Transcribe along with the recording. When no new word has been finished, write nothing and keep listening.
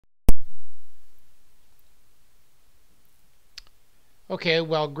Okay,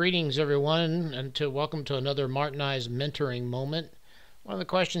 well, greetings everyone, and welcome to another Martinized mentoring moment. One of the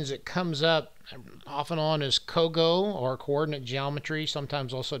questions that comes up off and on is COGO, or coordinate geometry,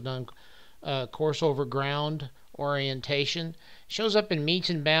 sometimes also done course over ground orientation. Shows up in meets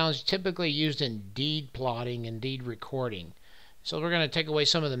and bounds, typically used in deed plotting and deed recording. So we're going to take away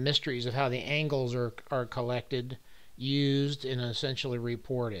some of the mysteries of how the angles are collected, used, and essentially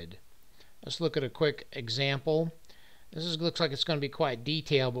reported. Let's look at a quick example. Looks like it's going to be quite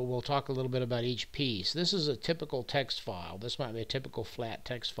detailed, but we'll talk a little bit about each piece. This is a typical text file. This might be a typical flat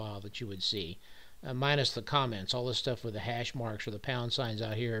text file that you would see, minus the comments. All this stuff with the hash marks or the pound signs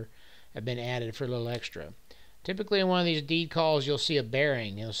out here have been added for a little extra. Typically in one of these deed calls, you'll see a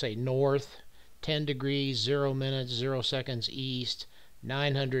bearing. It'll say north, 10 degrees, 0 minutes, 0 seconds east,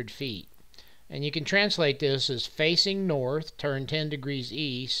 900 feet. And you can translate this as facing north, turn 10 degrees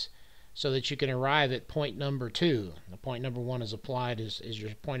east, so that you can arrive at point number 2. The point number 1 is applied as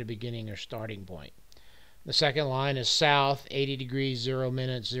your point of beginning or starting point. The second line is south, 80 degrees, 0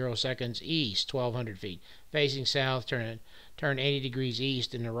 minutes, 0 seconds east, 1200 feet. Facing south, turn 80 degrees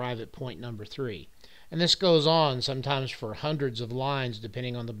east and arrive at point number 3. And this goes on sometimes for hundreds of lines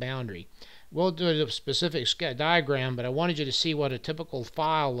depending on the boundary. We'll do a specific diagram, but I wanted you to see what a typical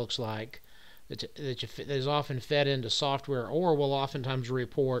file looks like that is often fed into software or will oftentimes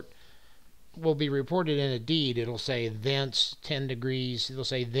will be reported in a deed. It'll say thence 10 degrees. It'll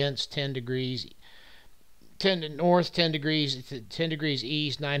say thence 10 degrees, 10 north, 10 degrees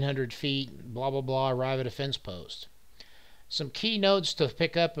east, 900 feet, blah, blah, blah, arrive at a fence post. Some key notes to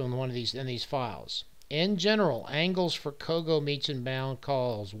pick up in these files. In general, angles for COGO meets and bound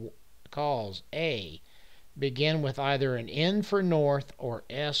calls A begin with either an N for north or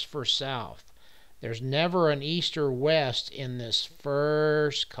S for south. There's never an east or west in this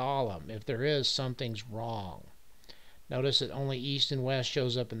first column. If there is, something's wrong. Notice that only east and west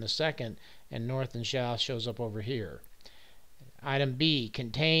shows up in the second, and north and south shows up over here. Item B,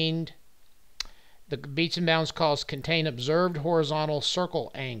 the meets and bounds calls contain observed horizontal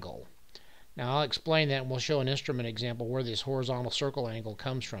circle angle. Now I'll explain that, and we'll show an instrument example where this horizontal circle angle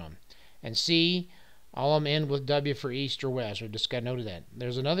comes from. And C, all of them end with W for east or west. We just got noted that.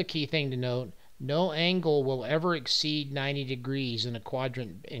 There's another key thing to note. No angle will ever exceed 90 degrees in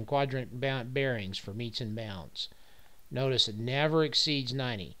quadrant bearings for meets and bounds. Notice it never exceeds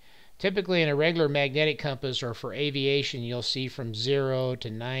 90. Typically in a regular magnetic compass or for aviation, you'll see from 0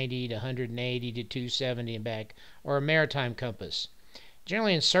 to 90 to 180 to 270 and back, or a maritime compass.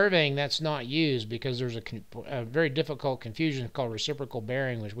 Generally in surveying, that's not used because there's a very difficult confusion called reciprocal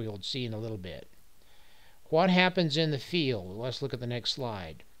bearing, which we will see in a little bit. What happens in the field? Let's look at the next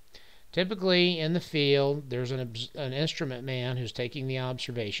slide. Typically in the field, there's an instrument man who's taking the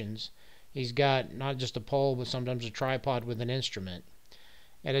observations. He's got not just a pole, but sometimes a tripod with an instrument.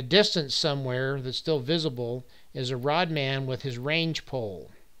 At a distance somewhere that's still visible is a rod man with his range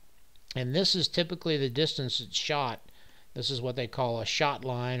pole. And this is typically the distance it's shot. This is what they call a shot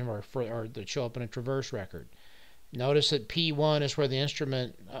line, or that show up in a traverse record. Notice that P1 is where the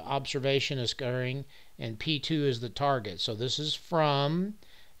instrument observation is occurring, and P2 is the target. So this is from,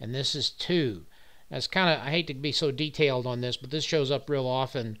 and this is to. That's kind of, I hate to be so detailed on this, but this shows up real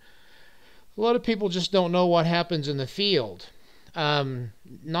often. A lot of people just don't know what happens in the field. It's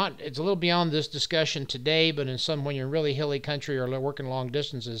a little beyond this discussion today, but when you're in really hilly country or working long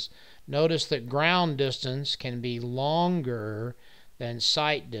distances, notice that ground distance can be longer than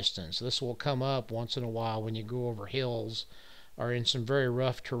sight distance. This will come up once in a while when you go over hills or in some very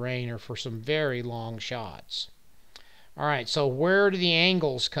rough terrain or for some very long shots. All right, so where do the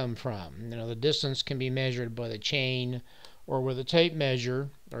angles come from? The distance can be measured by the chain or with a tape measure,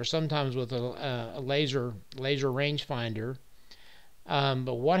 or sometimes with a laser rangefinder.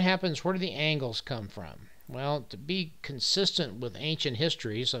 But what happens? Where do the angles come from? Well, to be consistent with ancient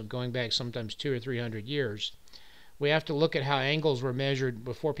history, so going back sometimes 200 or 300 years, we have to look at how angles were measured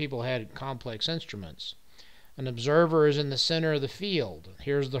before people had complex instruments. An observer is in the center of the field.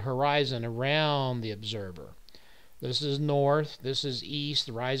 Here's the horizon around the observer. This is north, this is east,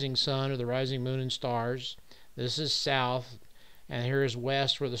 the rising sun or the rising moon and stars. This is south, and here is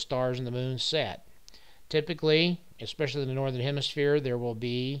west where the stars and the moon set. Typically, especially in the northern hemisphere, there will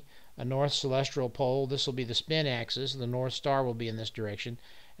be a north celestial pole. This will be the spin axis. The North Star will be in this direction,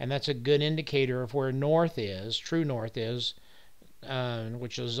 and that's a good indicator of where north is, true north is,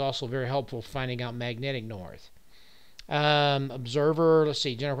 which is also very helpful finding out magnetic north. Observer, let's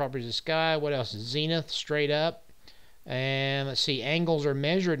see, general properties of the sky. What else? Zenith, straight up. And let's see, angles are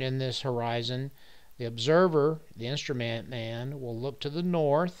measured in this horizon. The observer, the instrument man, will look to the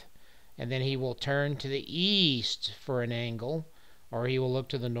north, and then he will turn to the east for an angle, or he will look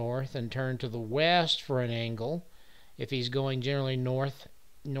to the north and turn to the west for an angle if he's going generally north,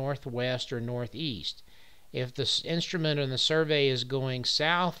 northwest, or northeast. If the instrument in the survey is going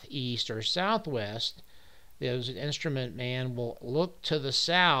southeast or southwest, the instrument man will look to the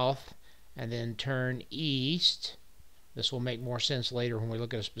south and then turn east. This will make more sense later when we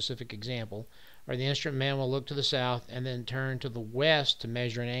look at a specific example. Or the instrument man will look to the south and then turn to the west to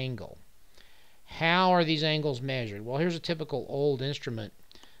measure an angle. How are these angles measured? Well, here's a typical old instrument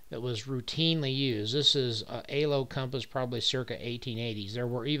that was routinely used. This is a ALO compass, probably circa 1880s. There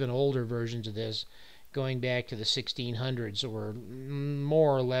were even older versions of this going back to the 1600s that were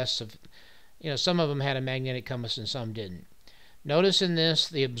more or less of, some of them had a magnetic compass and some didn't. Notice in this,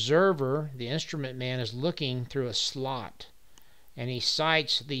 the observer, the instrument man, is looking through a slot, and he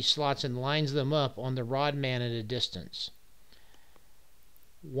sights these slots and lines them up on the rod man at a distance.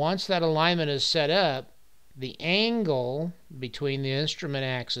 Once that alignment is set up, the angle between the instrument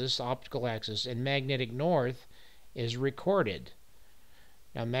axis, optical axis, and magnetic north is recorded.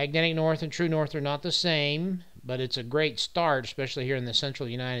 Now, magnetic north and true north are not the same, but it's a great start, especially here in the central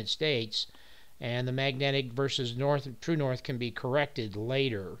United States. And the magnetic versus true north can be corrected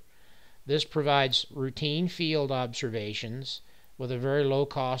later. This provides routine field observations with a very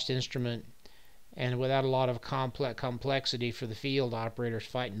low-cost instrument and without a lot of complexity for the field operators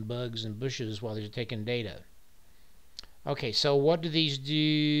fighting bugs and bushes while they're taking data. Okay, so what do these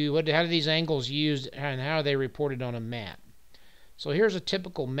do? How do these angles used, and how are they reported on a map? So here's a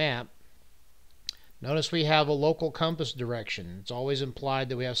typical map. Notice we have a local compass direction. It's always implied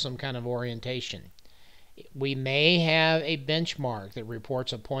that we have some kind of orientation. We may have a benchmark that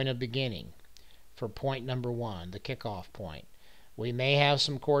reports a point of beginning for point number 1, the kickoff point. We may have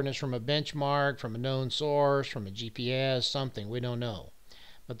some coordinates from a benchmark, from a known source, from a GPS, something. We don't know.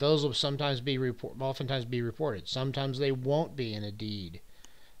 But those will oftentimes be reported. Sometimes they won't be in a deed.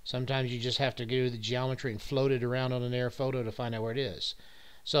 Sometimes you just have to do the geometry and float it around on an air photo to find out where it is.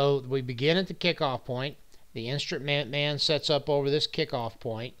 So we begin at the kickoff point. The instrument man sets up over this kickoff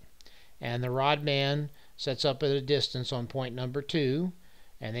point, and the rod man sets up at a distance on point number 2,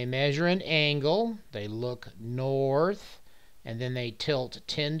 and they measure an angle. They look north, and then they tilt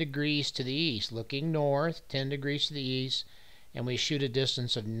 10 degrees to the east, looking north, 10 degrees to the east, and we shoot a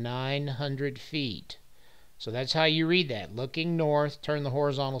distance of 900 feet. So that's how you read that. Looking north, turn the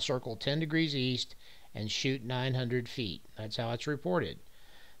horizontal circle 10 degrees east, and shoot 900 feet. That's how it's reported.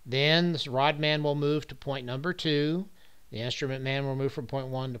 Then this rod man will move to point number 2. The instrument man will move from point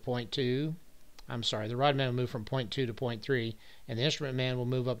 1 to point 2. The rod man will move from point 2 to point 3, and the instrument man will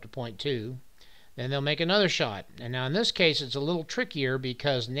move up to point 2. Then they'll make another shot. And now in this case, it's a little trickier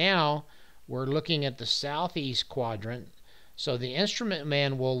because now we're looking at the southeast quadrant. So the instrument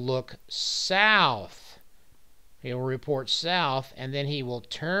man will look south. He will report south, and then he will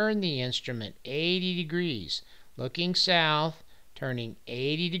turn the instrument 80 degrees, looking south, turning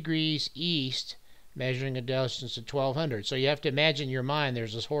 80 degrees east, measuring a distance of 1200. So you have to imagine in your mind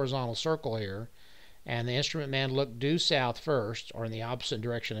there's this horizontal circle here, and the instrument man looked due south first, or in the opposite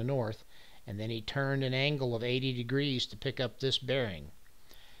direction of north, and then he turned an angle of 80 degrees to pick up this bearing.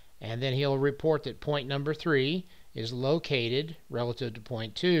 And then he'll report that point number 3 is located relative to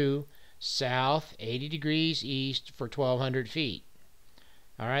point 2, south 80 degrees east for 1200 feet.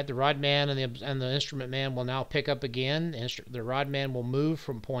 All right, the rod man and the instrument man will now pick up again. The rod man will move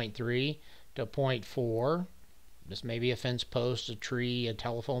from point 3 to point 4. This may be a fence post, a tree, a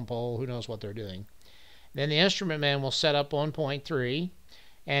telephone pole, who knows what they're doing. Then the instrument man will set up on point 3,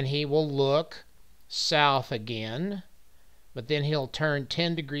 and he will look south again, but then he'll turn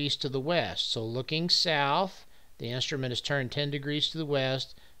 10 degrees to the west. So looking south, the instrument is turned 10 degrees to the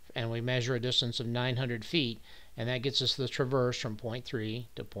west, and we measure a distance of 900 feet, and that gets us the traverse from point 3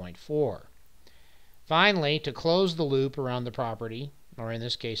 to point 4. Finally, to close the loop around the property, or in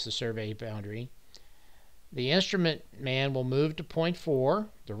this case the survey boundary, the instrument man will move to point 4,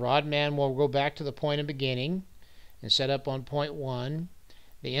 the rod man will go back to the point of beginning and set up on point 1.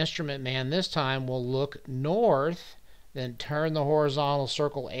 The instrument man this time will look north, then turn the horizontal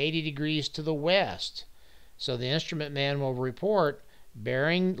circle 80 degrees to the west. So the instrument man will report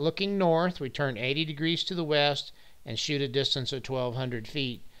bearing looking north, we turn 80 degrees to the west and shoot a distance of 1200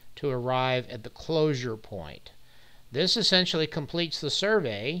 feet to arrive at the closure point. This essentially completes the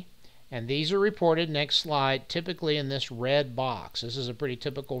survey, and these are reported, next slide, typically in this red box. This is a pretty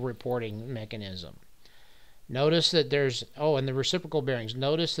typical reporting mechanism. Notice that there's, and the reciprocal bearings.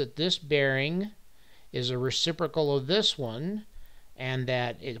 Notice that this bearing is a reciprocal of this one, and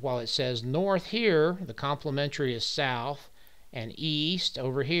that while it says north here, the complementary is south, and east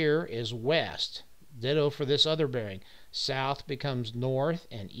over here is west. Ditto for this other bearing. South becomes north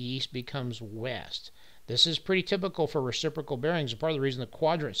and east becomes west. This is pretty typical for reciprocal bearings and part of the reason the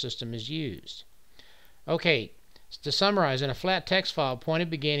quadrant system is used. Okay, to summarize, in a flat text file, point of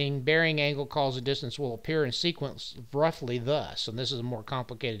beginning, bearing, angle, cause, and distance will appear in sequence roughly thus. And this is a more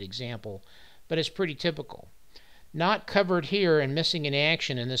complicated example, but it's pretty typical. Not covered here and missing in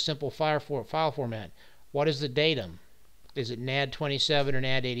action in this simple file format. What is the datum? Is it NAD 27 or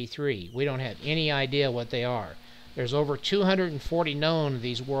NAD 83? We don't have any idea what they are. There's over 240 known of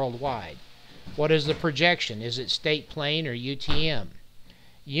these worldwide. What is the projection? Is it state plane or UTM?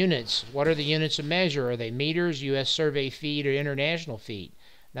 Units. What are the units of measure? Are they meters, U.S. survey feet, or international feet?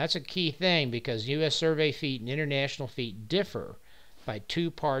 That's a key thing because U.S. survey feet and international feet differ by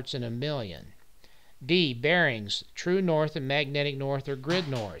 2 parts in a million. D. Bearings. True north and magnetic north or grid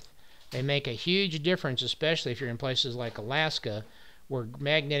north. They make a huge difference, especially if you're in places like Alaska, where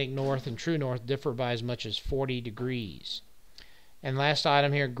magnetic north and true north differ by as much as 40 degrees. And last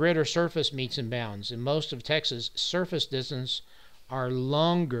item here, grid or surface meets and bounds. In most of Texas, surface distance are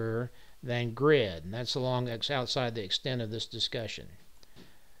longer than grid, and that's outside the extent of this discussion.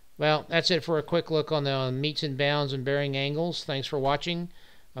 Well, that's it for a quick look on the meets and bounds and bearing angles. Thanks for watching.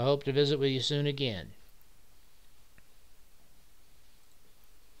 I hope to visit with you soon again.